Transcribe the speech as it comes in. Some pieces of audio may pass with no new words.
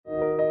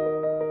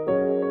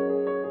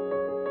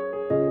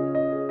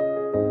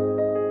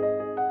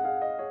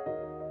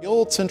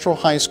old Central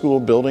High School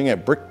building, a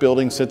brick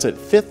building, sits at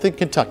 5th and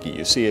Kentucky.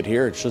 You see it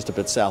here. It's just a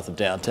bit south of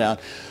downtown.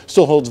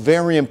 Still holds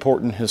very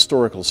important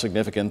historical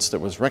significance that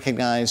was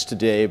recognized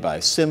today by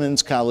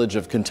Simmons College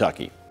of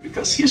Kentucky.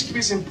 Because history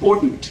is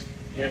important.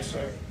 Yes,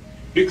 sir.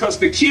 Because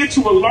the kids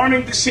who are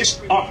learning this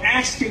history are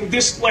asking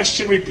this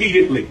question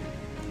repeatedly.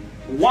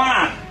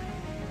 Why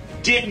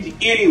didn't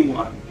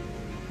anyone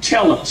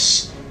tell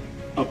us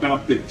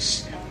about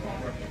this?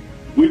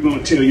 We're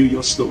going to tell you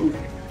your story.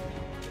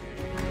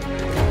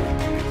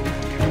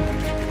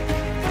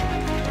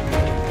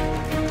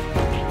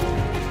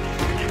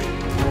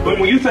 But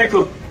when you think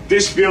of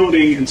this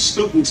building and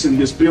students in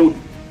this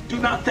building, do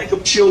not think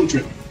of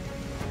children.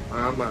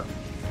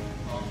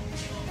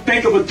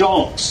 Think of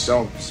adults.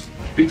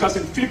 Because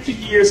in 50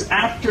 years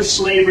after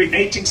slavery,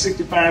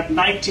 1865,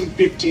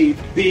 1915,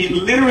 the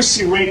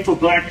literacy rate for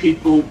black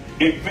people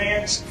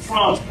advanced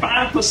from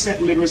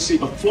 5% literacy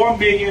of 4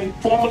 million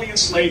formerly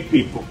enslaved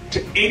people to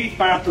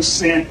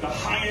 85%, the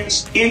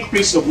highest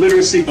increase of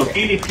literacy of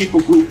any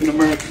people group in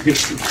American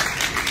history.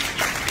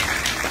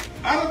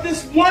 Out of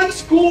this one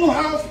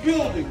schoolhouse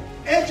building,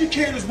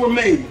 educators were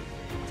made,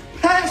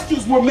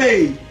 pastors were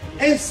made,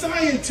 and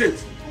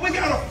scientists. We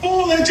got a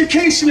full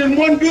education in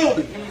one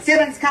building.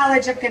 Simmons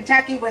College of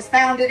Kentucky was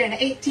founded in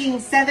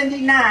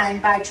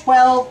 1879 by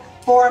 12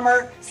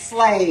 former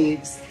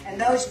slaves.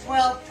 And those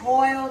 12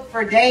 toiled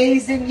for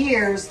days and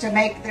years to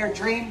make their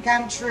dream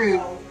come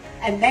true.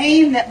 A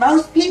name that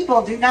most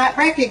people do not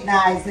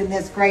recognize in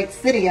this great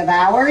city of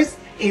ours,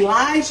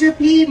 Elijah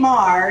P.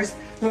 Mars,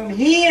 whom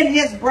he and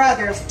his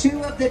brothers,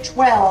 2 of the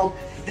 12,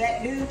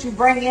 that knew to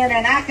bring in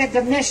an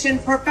academician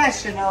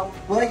professional,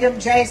 William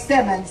J.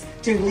 Simmons,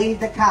 to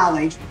lead the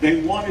college.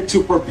 They wanted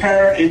to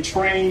prepare and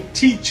train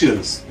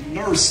teachers,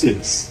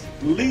 nurses,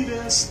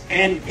 leaders,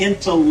 and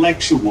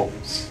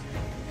intellectuals.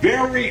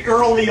 Very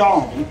early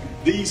on,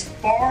 these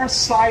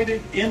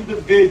far-sighted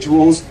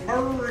individuals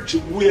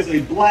merged with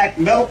a black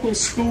medical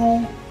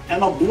school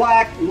and a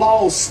black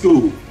law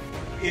school,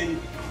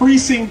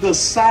 increasing the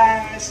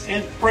size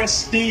and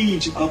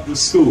prestige of the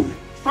school.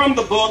 From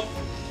the book,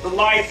 The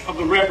Life of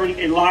the Reverend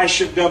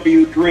Elisha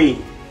W.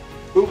 Green,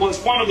 who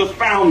was one of the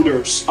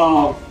founders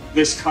of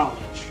this college.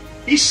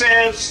 He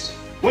says,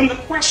 when the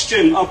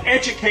question of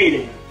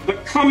educating the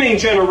coming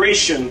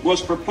generation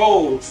was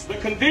proposed, the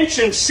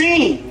convention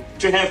seemed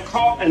to have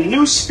caught a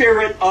new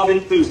spirit of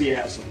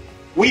enthusiasm.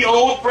 We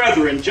old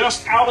brethren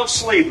just out of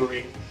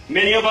slavery,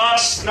 many of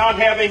us not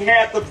having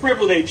had the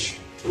privilege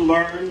to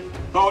learn,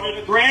 thought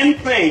it a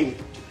grand thing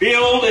to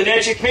build an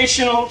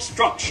educational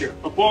structure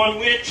upon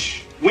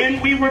which,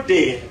 when we were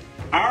dead,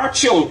 our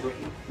children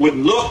would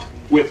look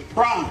with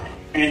pride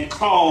and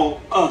call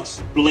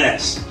us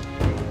blessed.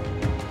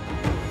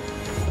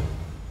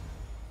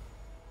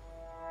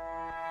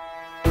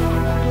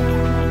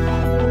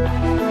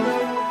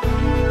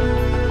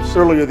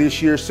 Earlier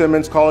this year,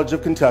 Simmons College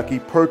of Kentucky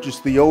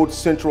purchased the old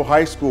Central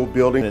High School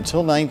building.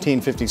 Until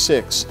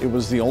 1956, it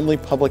was the only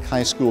public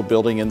high school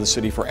building in the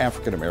city for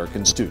African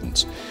American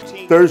students.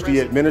 Thursday,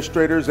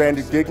 administrators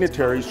and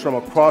dignitaries from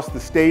across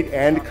the state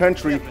and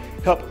country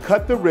helped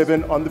cut the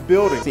ribbon on the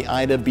building. The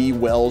Ida B.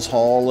 Wells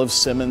Hall of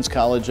Simmons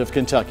College of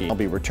Kentucky will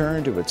be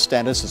returned to its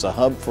status as a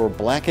hub for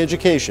black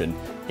education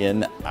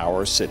in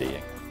our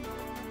city.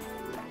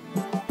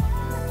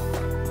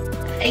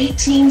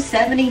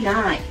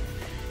 1879.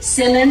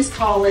 Simmons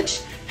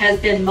College has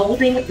been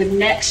molding the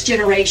next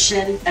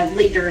generation of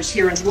leaders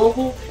here in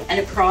Louisville and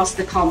across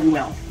the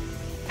Commonwealth.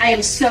 I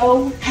am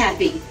so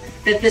happy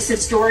that this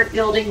historic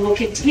building will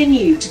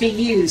continue to be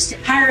used.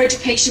 Higher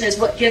education is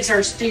what gives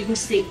our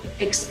students the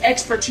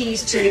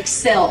expertise to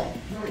excel.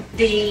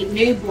 The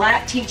new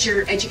black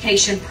teacher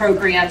education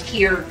program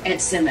here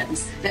at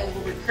Simmons that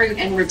will recruit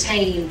and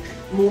retain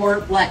more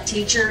black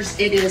teachers.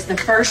 It is the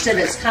first of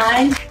its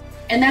kind.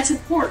 And that's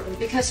important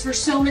because for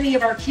so many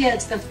of our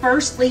kids, the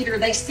first leader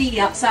they see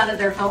outside of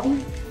their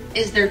home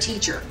is their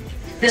teacher.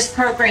 This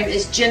program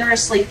is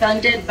generously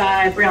funded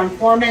by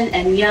Brown-Forman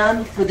and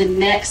Young for the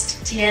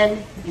next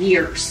 10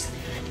 years.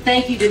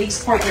 Thank you to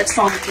these corporate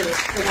sponsors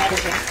for that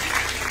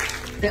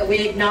event. That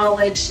we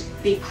acknowledge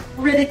the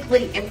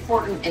critically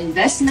important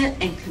investment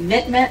and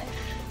commitment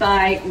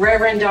by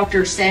Reverend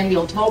Dr.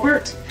 Samuel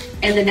Tolbert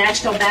and the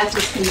National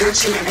Baptist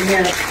Convention of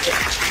America.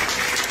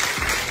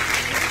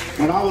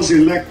 When I was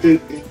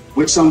elected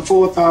with some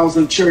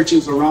 4,000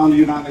 churches around the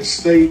United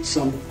States,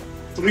 some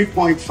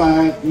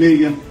 3.5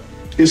 million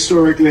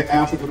historically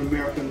African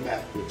American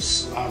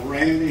Baptists, I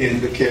ran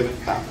into Kevin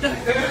Collins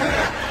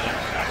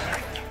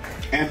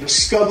and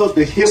discovered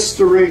the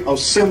history of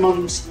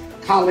Simmons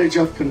College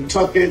of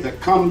Kentucky, the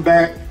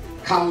comeback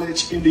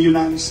college in the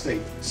United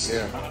States.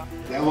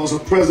 There was a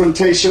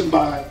presentation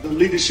by the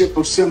leadership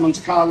of Simmons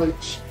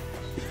College.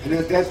 And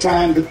at that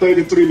time, the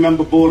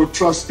 33-member Board of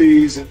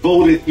Trustees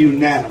voted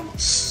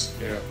unanimous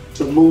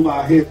to move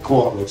our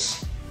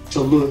headquarters to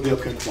Louisville,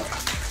 Kentucky.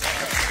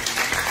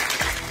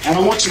 And I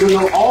want you to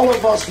know all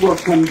of us were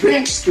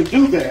convinced to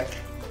do that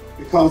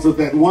because of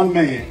that one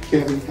man,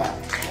 Kevin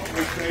Collins.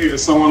 I tell you,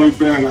 as someone who's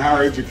been in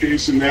higher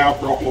education now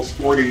for almost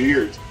 40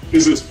 years,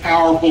 is as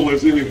powerful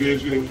as any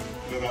vision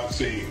that I've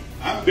seen.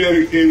 I'm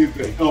dedicated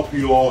to help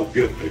you all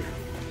get there.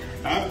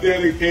 I'm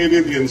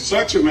dedicated in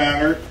such a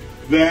manner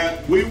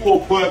that we will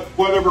put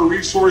whatever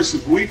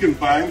resources we can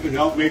find to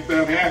help make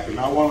that happen.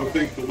 I want to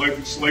thank the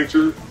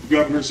legislature, the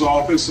governor's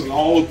office, and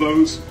all of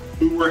those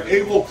who were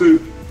able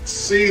to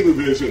see the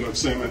vision of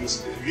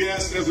Simmons.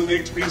 Yes, as an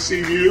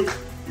HBCU,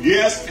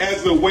 yes,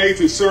 as a way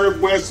to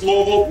serve West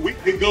Louisville.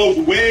 It goes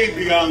way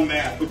beyond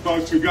that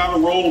because you've got a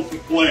role to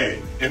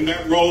play. And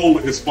that role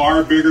is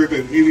far bigger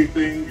than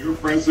anything your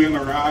president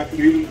or I could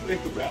even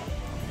think about.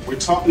 We're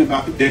talking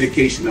about the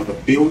dedication of a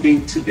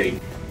building today,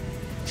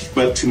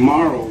 but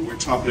tomorrow we're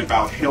talking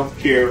about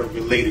healthcare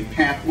related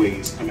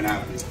pathways coming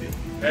out of this building.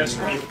 That's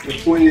right.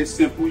 The point is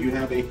simple. You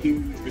have a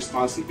huge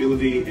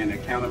responsibility and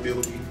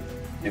accountability,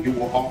 and you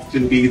will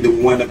often be the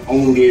one of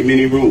only in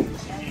many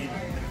rooms.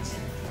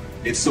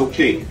 It's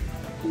okay.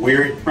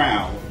 Wear it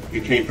proud.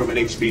 You came from an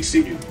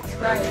HBCU.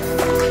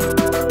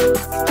 Right.